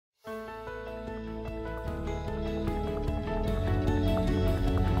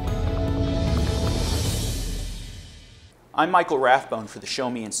I'm Michael Rathbone for the Show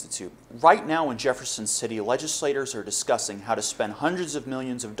Me Institute. Right now in Jefferson City, legislators are discussing how to spend hundreds of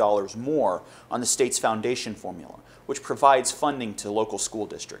millions of dollars more on the state's foundation formula, which provides funding to local school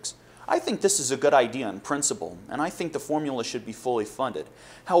districts. I think this is a good idea in principle, and I think the formula should be fully funded.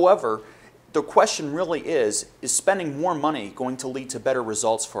 However, the question really is spending more money going to lead to better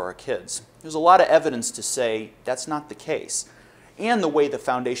results for our kids? There's a lot of evidence to say that's not the case. And the way the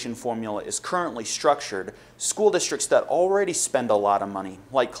foundation formula is currently structured, school districts that already spend a lot of money,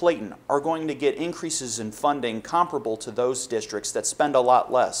 like Clayton, are going to get increases in funding comparable to those districts that spend a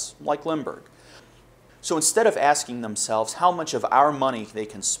lot less, like Lindbergh. So instead of asking themselves how much of our money they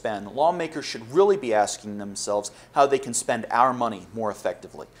can spend, lawmakers should really be asking themselves how they can spend our money more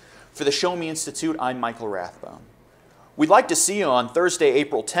effectively. For the Show Me Institute, I'm Michael Rathbone. We'd like to see you on Thursday,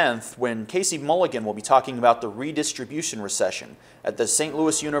 April 10th, when Casey Mulligan will be talking about the Redistribution Recession at the St.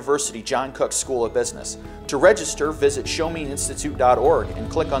 Louis University John Cook School of Business. To register, visit showmeinstitute.org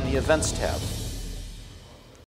and click on the Events tab.